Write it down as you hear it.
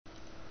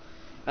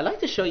I'd like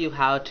to show you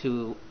how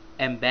to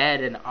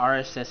embed an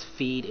RSS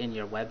feed in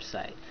your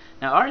website.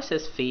 Now,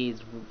 RSS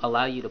feeds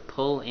allow you to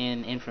pull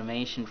in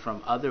information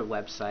from other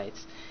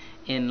websites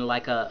in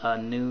like a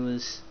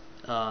news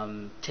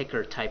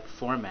ticker type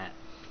format.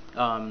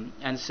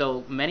 And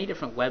so many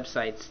different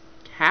websites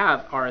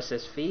have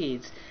RSS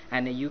feeds,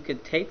 and you can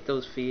take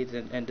those feeds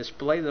and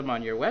display them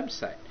on your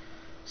website.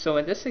 So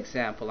in this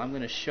example, I'm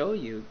going to show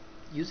you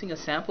using a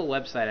sample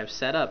website I've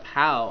set up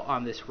how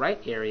on this right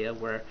area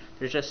where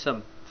there's just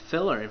some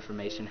filler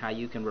information, how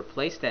you can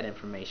replace that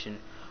information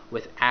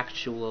with an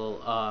actual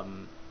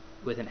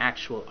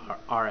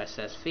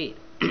RSS feed.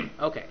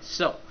 Okay,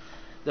 so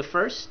the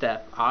first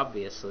step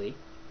obviously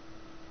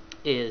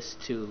is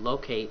to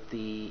locate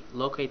the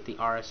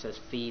RSS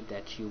feed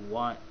that you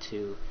want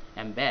to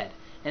embed.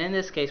 And in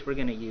this case, we're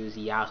going to use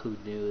Yahoo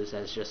News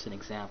as just an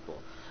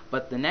example.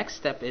 But the next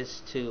step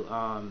is to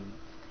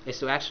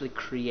actually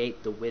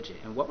create the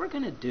widget. And what we're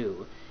going to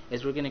do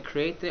is we're going to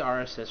create the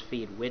RSS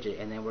feed widget,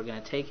 and then we're going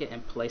to take it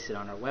and place it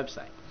on our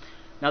website.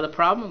 Now, the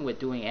problem with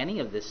doing any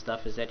of this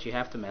stuff is that you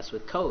have to mess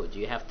with code.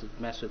 You have to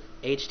mess with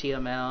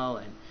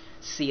HTML and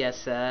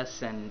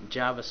CSS and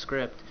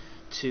JavaScript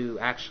to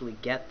actually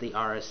get the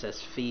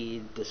RSS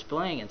feed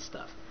displaying and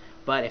stuff.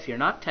 But if you're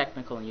not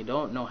technical and you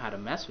don't know how to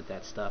mess with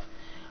that stuff,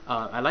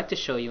 I'd like to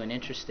show you an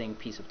interesting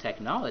piece of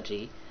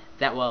technology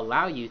that will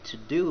allow you to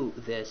do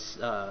this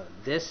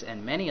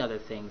and many other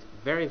things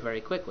very, very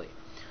quickly.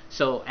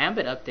 So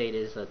Ambit Update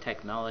is a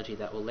technology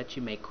that will let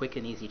you make quick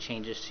and easy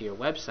changes to your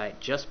website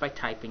just by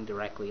typing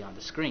directly on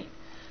the screen.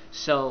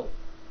 So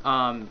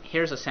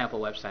here's a sample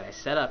website I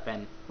set up,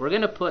 and we're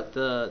going to put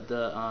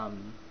the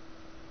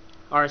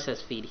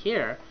RSS feed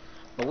here.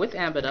 But with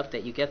Ambit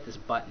Update, you get this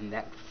button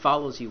that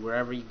follows you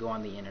wherever you go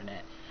on the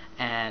internet.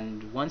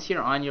 And once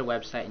you're on your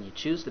website and you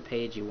choose the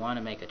page you want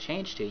to make a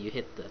change to, you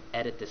hit the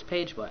Edit This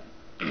Page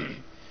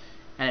button.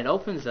 And it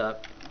opens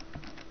up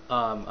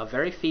a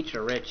very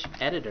feature-rich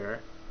editor,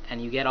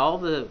 and you get all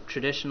the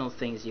traditional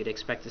things you'd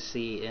expect to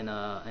see in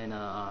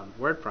a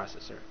word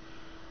processor.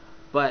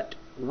 But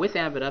with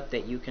Ambit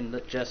Update, you can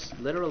just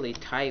literally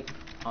type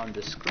on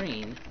the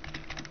screen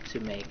to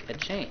make a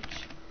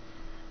change.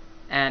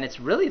 And it's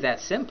really that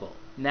simple.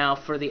 Now,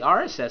 for the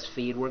RSS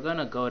feed, we're going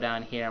to go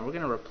down here and we're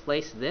going to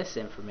replace this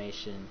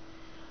information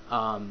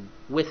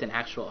with an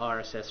actual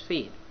RSS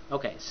feed.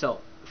 Okay, so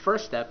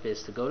first step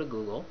is to go to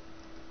Google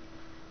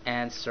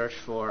and search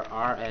for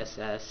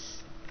RSS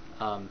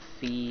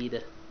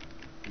feed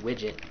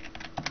widget.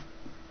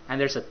 And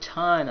there's a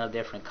ton of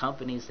different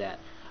companies that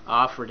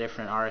offer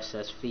different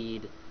RSS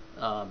feed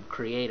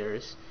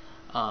creators.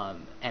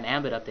 And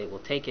Ambit Update will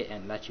take it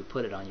and let you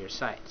put it on your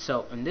site.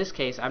 So in this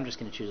case, I'm just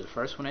going to choose the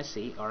first one I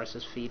see,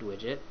 RSS feed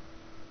widget.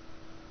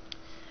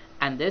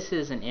 And this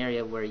is an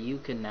area where you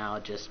can now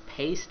just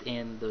paste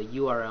in the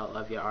URL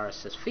of your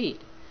RSS feed.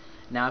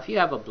 Now, if you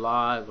have a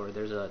blog, or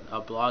there's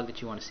a blog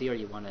that you want to see, or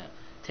you want to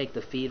take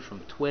the feed from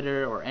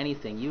Twitter or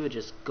anything, you would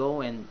just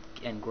go in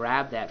and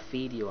grab that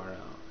feed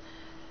URL,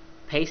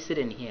 paste it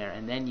in here,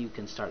 and then you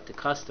can start to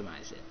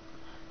customize it.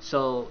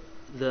 So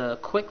the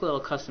quick little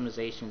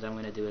customizations I'm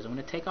going to do is I'm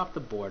going to take off the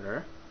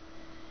border,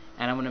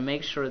 and I'm going to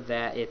make sure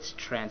that it's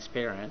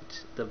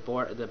transparent.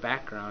 The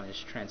background is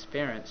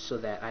transparent so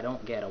that I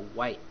don't get a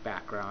white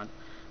background,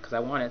 because I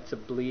want it to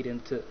bleed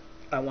into,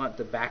 I want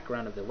the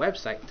background of the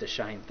website to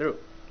shine through.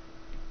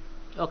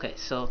 Okay,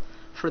 so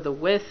for the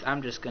width,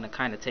 I'm just going to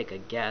kind of take a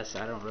guess.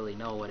 I don't really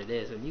know what it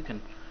is, and you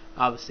can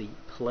obviously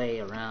play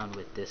around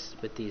with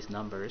these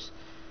numbers.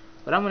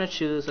 But I'm going to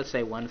choose, let's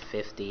say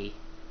 150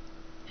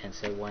 and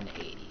say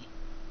 180.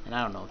 And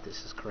I don't know if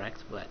this is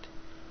correct, but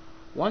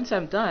once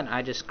I'm done,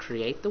 I just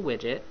create the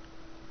widget,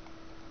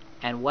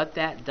 and what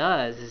that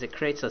does is it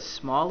creates a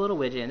small little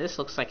widget, and this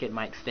looks like it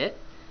might fit,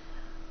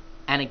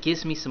 and it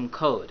gives me some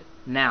code.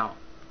 Now,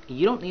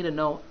 you don't need to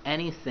know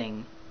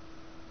anything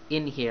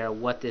in here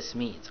what this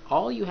means.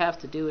 All you have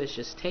to do is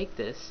just take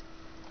this,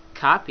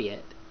 copy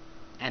it,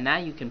 and now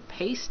you can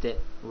paste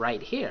it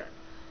right here.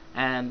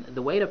 And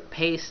the way to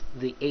paste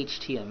the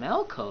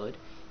HTML code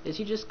is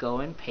you just go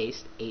and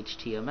paste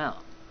HTML.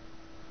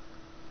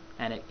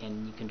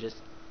 And you can just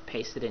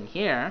paste it in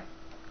here,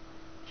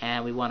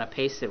 and we want to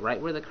paste it right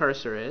where the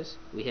cursor is.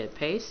 We hit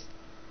paste,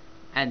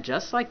 and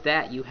just like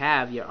that, you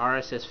have your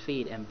RSS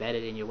feed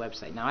embedded in your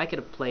website. Now, I could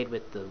have played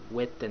with the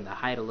width and the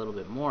height a little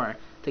bit more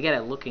to get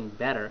it looking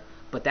better,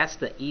 but that's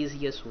the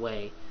easiest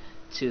way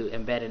to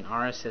embed an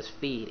RSS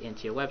feed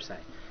into your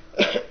website.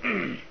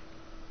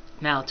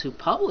 Now, to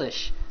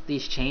publish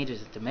these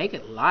changes and to make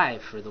it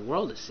live for the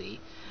world to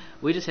see,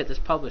 we just hit this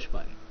publish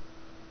button.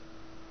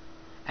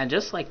 And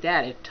just like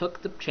that, it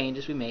took the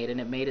changes we made and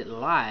it made it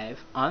live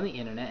on the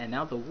internet, and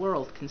now the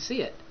world can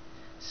see it.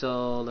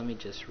 So let me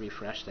just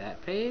refresh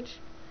that page,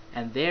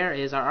 and there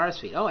is our RSS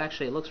feed. Oh,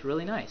 actually it looks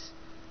really nice.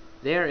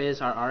 There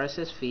is our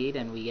RSS feed,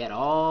 and we get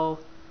all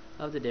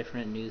of the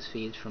different news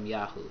feeds from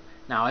Yahoo.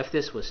 Now, if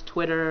this was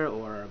Twitter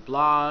or a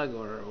blog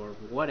or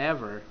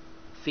whatever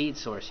feed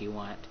source you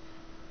want,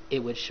 it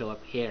would show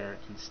up here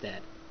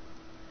instead.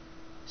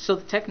 So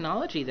the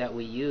technology that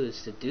we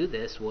used to do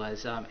this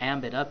was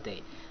Ambit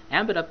Update.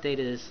 Ambit Update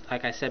is,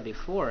 like I said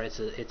before, it's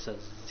a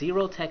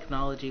zero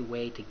technology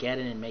way to get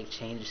in and make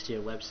changes to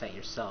your website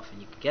yourself,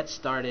 and you can get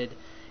started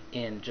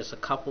in just a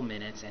couple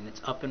minutes, and it's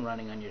up and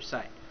running on your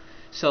site.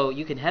 So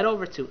you can head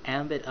over to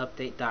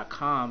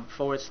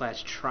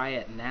ambitupdate.com/try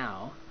it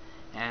now,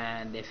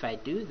 and if I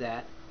do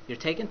that, you're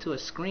taken to a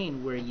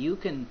screen where you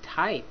can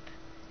type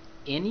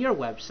in your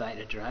website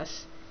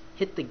address,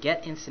 hit the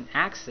Get Instant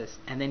Access,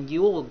 and then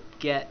you will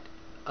get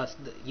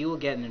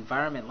an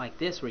environment like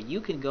this where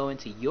you can go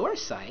into your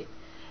site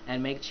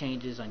and make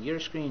changes on your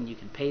screen. You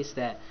can paste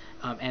that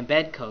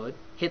embed code,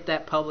 hit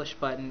that publish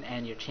button,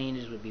 and your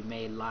changes would be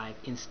made live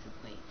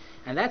instantly.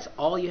 And that's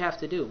all you have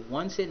to do.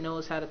 Once it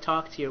knows how to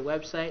talk to your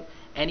website,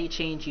 any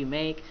change you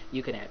make,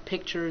 you can add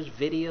pictures,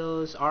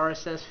 videos,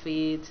 RSS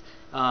feeds,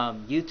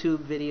 YouTube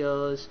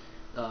videos,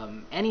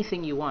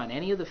 anything you want.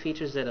 Any of the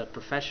features that a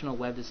professional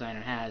web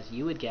designer has,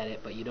 you would get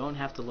it, but you don't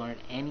have to learn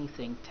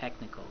anything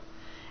technical.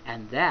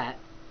 And that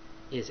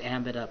is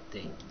Ambit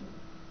Update.